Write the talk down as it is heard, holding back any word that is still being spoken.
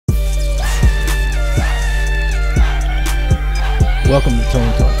Welcome to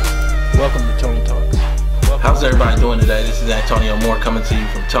Tone Talks. Welcome to Tone Talks. How's everybody doing today? This is Antonio Moore coming to you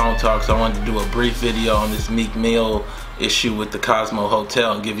from Tone Talks. I wanted to do a brief video on this Meek Mill issue with the Cosmo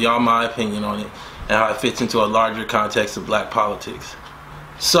Hotel and give y'all my opinion on it and how it fits into a larger context of black politics.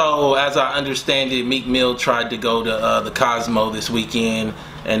 So, as I understand it, Meek Mill tried to go to the Cosmo this weekend,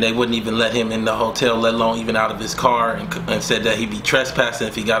 and they wouldn't even let him in the hotel, let alone even out of his car, and said that he'd be trespassing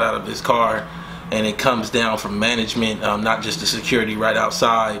if he got out of his car. And it comes down from management, not just the security right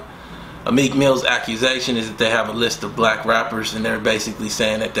outside. Meek Mill's accusation is that they have a list of black rappers, and they're basically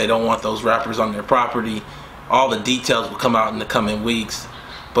saying that they don't want those rappers on their property. All the details will come out in the coming weeks,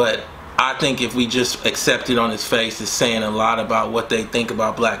 but I think if we just accept it on its face, it's saying a lot about what they think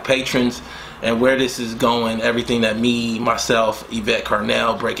about black patrons and where this is going. Everything that me, myself, Yvette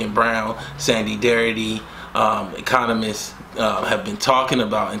Carnell, Breaking Brown, Sandy Darity, economists have been talking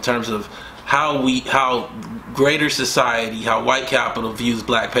about in terms of how greater society, how white capital views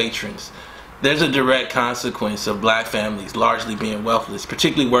black patrons. There's a direct consequence of black families largely being wealthless,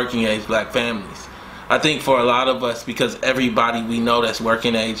 particularly working age black families. I think for a lot of us, because everybody we know that's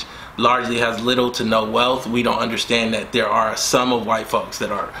working age largely has little to no wealth, we don't understand that there are a sum of white folks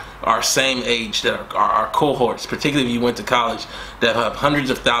that are our same age, that are our cohorts, particularly if you went to college, that have hundreds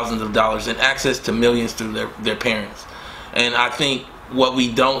of thousands of dollars and access to millions through their parents. And I think what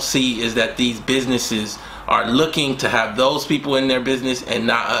we don't see is that these businesses are looking to have those people in their business and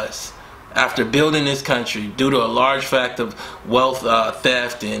not us. After building this country, due to a large fact of wealth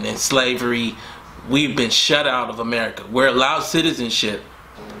theft and slavery, we've been shut out of America. We're allowed citizenship.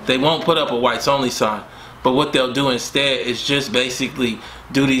 They won't put up a whites only sign, but what they'll do instead is just basically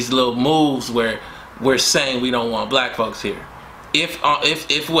do these little moves where we're saying we don't want black folks here. If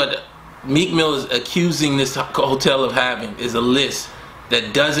what Meek Mill is accusing this hotel of having is a list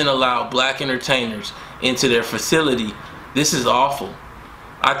that doesn't allow black entertainers into their facility, this is awful.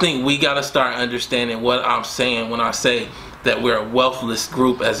 I think we got to start understanding what I'm saying when I say that we're a wealthless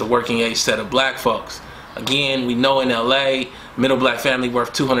group as a working age set of black folks. Again, we know in LA, middle black family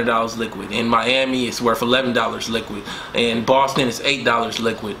worth $200 liquid. In Miami, it's worth $11 liquid. In Boston, it's $8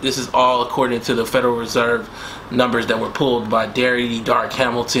 liquid. This is all according to the Federal Reserve numbers that were pulled by Darity, Dark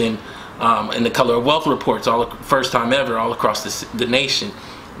Hamilton, and the Color of Wealth reports, first time ever, all across the nation.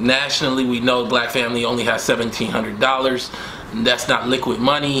 Nationally, we know black family only has $1,700. That's not liquid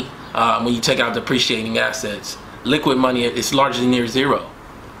money when you take out depreciating assets. Liquid money is largely near zero.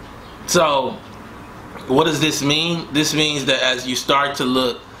 So what does this mean? This means that as you start to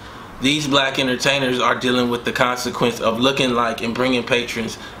look, these black entertainers are dealing with the consequence of looking like and bringing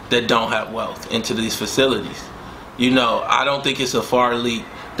patrons that don't have wealth into these facilities. You know, I don't think it's a far leap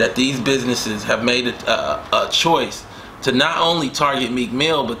that these businesses have made a choice to not only target Meek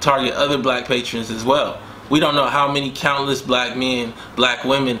Mill, but target other black patrons as well. We don't know how many countless black men, black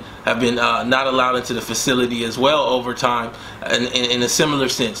women have been not allowed into the facility as well over time. And in a similar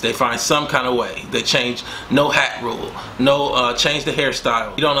sense, they find some kind of way. They change no hat rule, no change the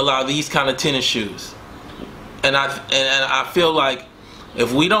hairstyle. You don't allow these kind of tennis shoes. And I feel like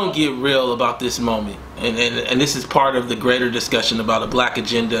if we don't get real about this moment, and this is part of the greater discussion about a black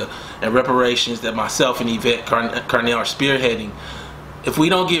agenda and reparations that myself and Yvette Carnell are spearheading, if we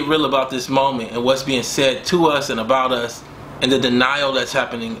don't get real about this moment and what's being said to us and about us and the denial that's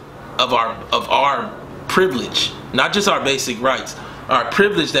happening of our privilege, not just our basic rights, our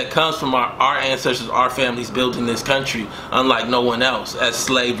privilege that comes from our ancestors, our families building this country unlike no one else as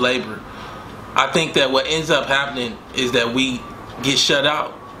slave labor, I think that what ends up happening is that we get shut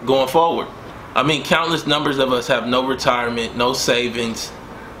out going forward. I mean, countless numbers of us have no retirement, no savings,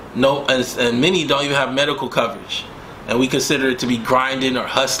 and many don't even have medical coverage, and we consider it to be grinding or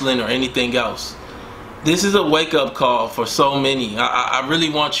hustling or anything else. This is a wake-up call for so many. I really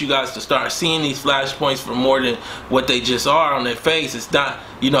want you guys to start seeing these flashpoints for more than what they just are on their face. It's not,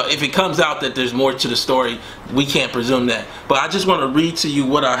 you know, if it comes out that there's more to the story, we can't presume that. But I just want to read to you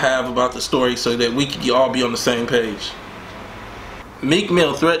what I have about the story so that we can all be on the same page. Meek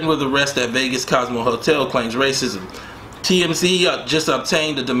Mill threatened with arrest at Vegas Cosmo Hotel, claims racism. TMZ just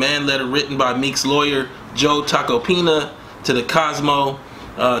obtained a demand letter written by Meek's lawyer, Joe Tacopina, to the Cosmo.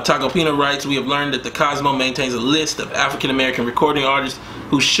 Tacopina writes, "We have learned that the Cosmo maintains a list of African-American recording artists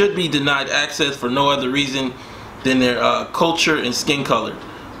who should be denied access for no other reason than their culture and skin color.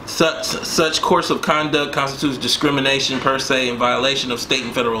 Such course of conduct constitutes discrimination per se in violation of state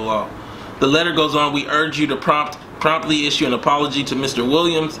and federal law." The letter goes on, "We urge you to promptly issue an apology to Mr.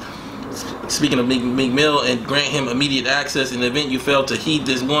 Williams," speaking of Meek Mill, "and grant him immediate access. In the event you fail to heed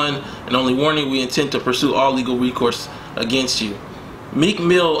this one and only warning, we intend to pursue all legal recourse against you." Meek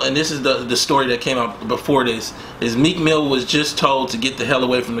Mill, and this is the story that came out before this, is Meek Mill was just told to get the hell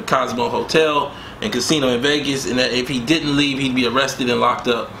away from the Cosmo Hotel and Casino in Vegas, and that if he didn't leave, he'd be arrested and locked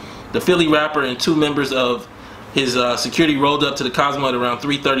up. The Philly rapper and 2 members of his security rolled up to the Cosmo at around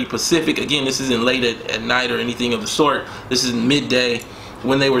 3:30 Pacific. Again, this isn't late at night or anything of the sort. This is midday.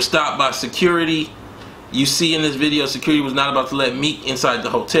 When they were stopped by security, you see in this video, security was not about to let Meek inside the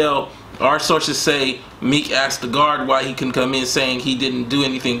hotel. Our sources say Meek asked the guard why he couldn't come in, saying he didn't do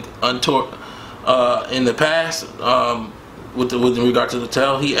anything untoward in the past with regard to the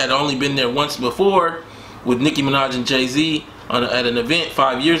hotel. He had only been there once before with Nicki Minaj and Jay-Z at an event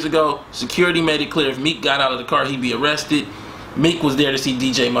 5 years ago. Security made it clear if Meek got out of the car, he'd be arrested. Meek was there to see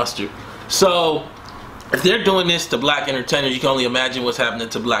DJ Mustard. So if they're doing this to black entertainers, you can only imagine what's happening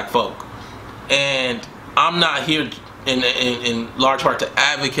to black folk. And I'm not here in large part to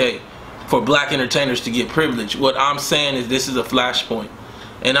advocate for black entertainers to get privilege. What I'm saying is this is a flashpoint.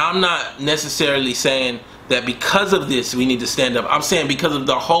 And I'm not necessarily saying that because of this we need to stand up. I'm saying because of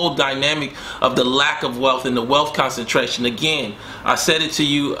the whole dynamic of the lack of wealth and the wealth concentration. Again, I said it to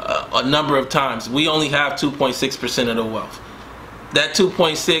you a number of times. We only have 2.6% of the wealth. That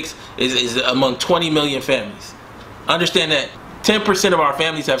 2.6 is among 20 million families. Understand that 10% of our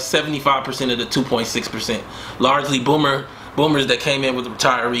families have 75% of the 2.6%. Largely boomers that came in with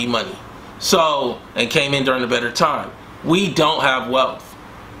retiree money. So, and came in during a better time. We don't have wealth.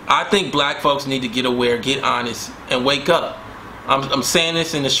 I think black folks need to get aware, get honest, and wake up. I'm saying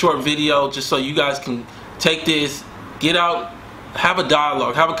this in a short video just so you guys can take this, get out, have a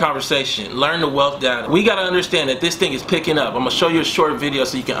dialogue, have a conversation, learn the wealth data. We got to understand that this thing is picking up. I'm going to show you a short video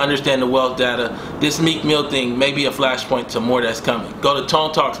so you can understand the wealth data. This Meek Mill thing may be a flashpoint to more that's coming. Go to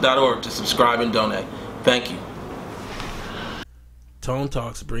tonetalks.org to subscribe and donate. Thank you. Tone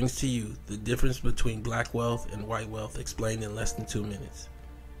Talks brings to you the difference between black wealth and white wealth explained in less than 2 minutes.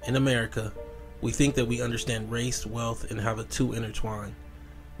 In America, we think that we understand race, wealth, and how the two intertwine.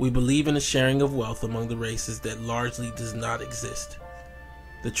 We believe in a sharing of wealth among the races that largely does not exist.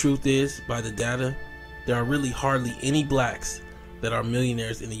 The truth is, by the data, there are really hardly any blacks that are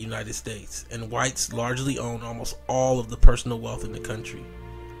millionaires in the United States, and whites largely own almost all of the personal wealth in the country.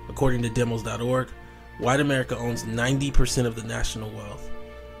 According to demos.org, white America owns 90% of the national wealth,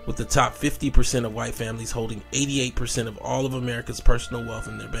 with the top 50% of white families holding 88% of all of America's personal wealth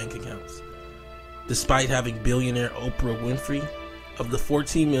in their bank accounts. Despite having billionaire Oprah Winfrey, of the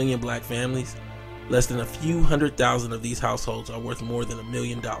 14 million black families, less than a few 100,000 of these households are worth more than $1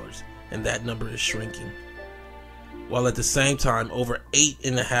 million, and that number is shrinking. While at the same time, over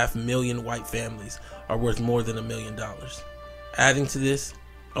 8.5 million white families are worth more than $1 million. Adding to this,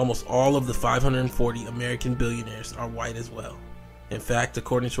 almost all of the 540 American billionaires are white as well. In fact,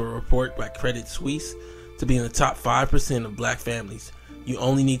 according to a report by Credit Suisse, to be in the top 5% of black families, you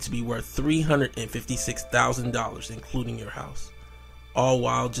only need to be worth $356,000, including your house. All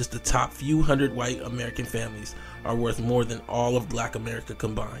while just the top few hundred white American families are worth more than all of black America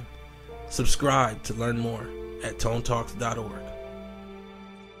combined. Subscribe to learn more at tonetalks.org.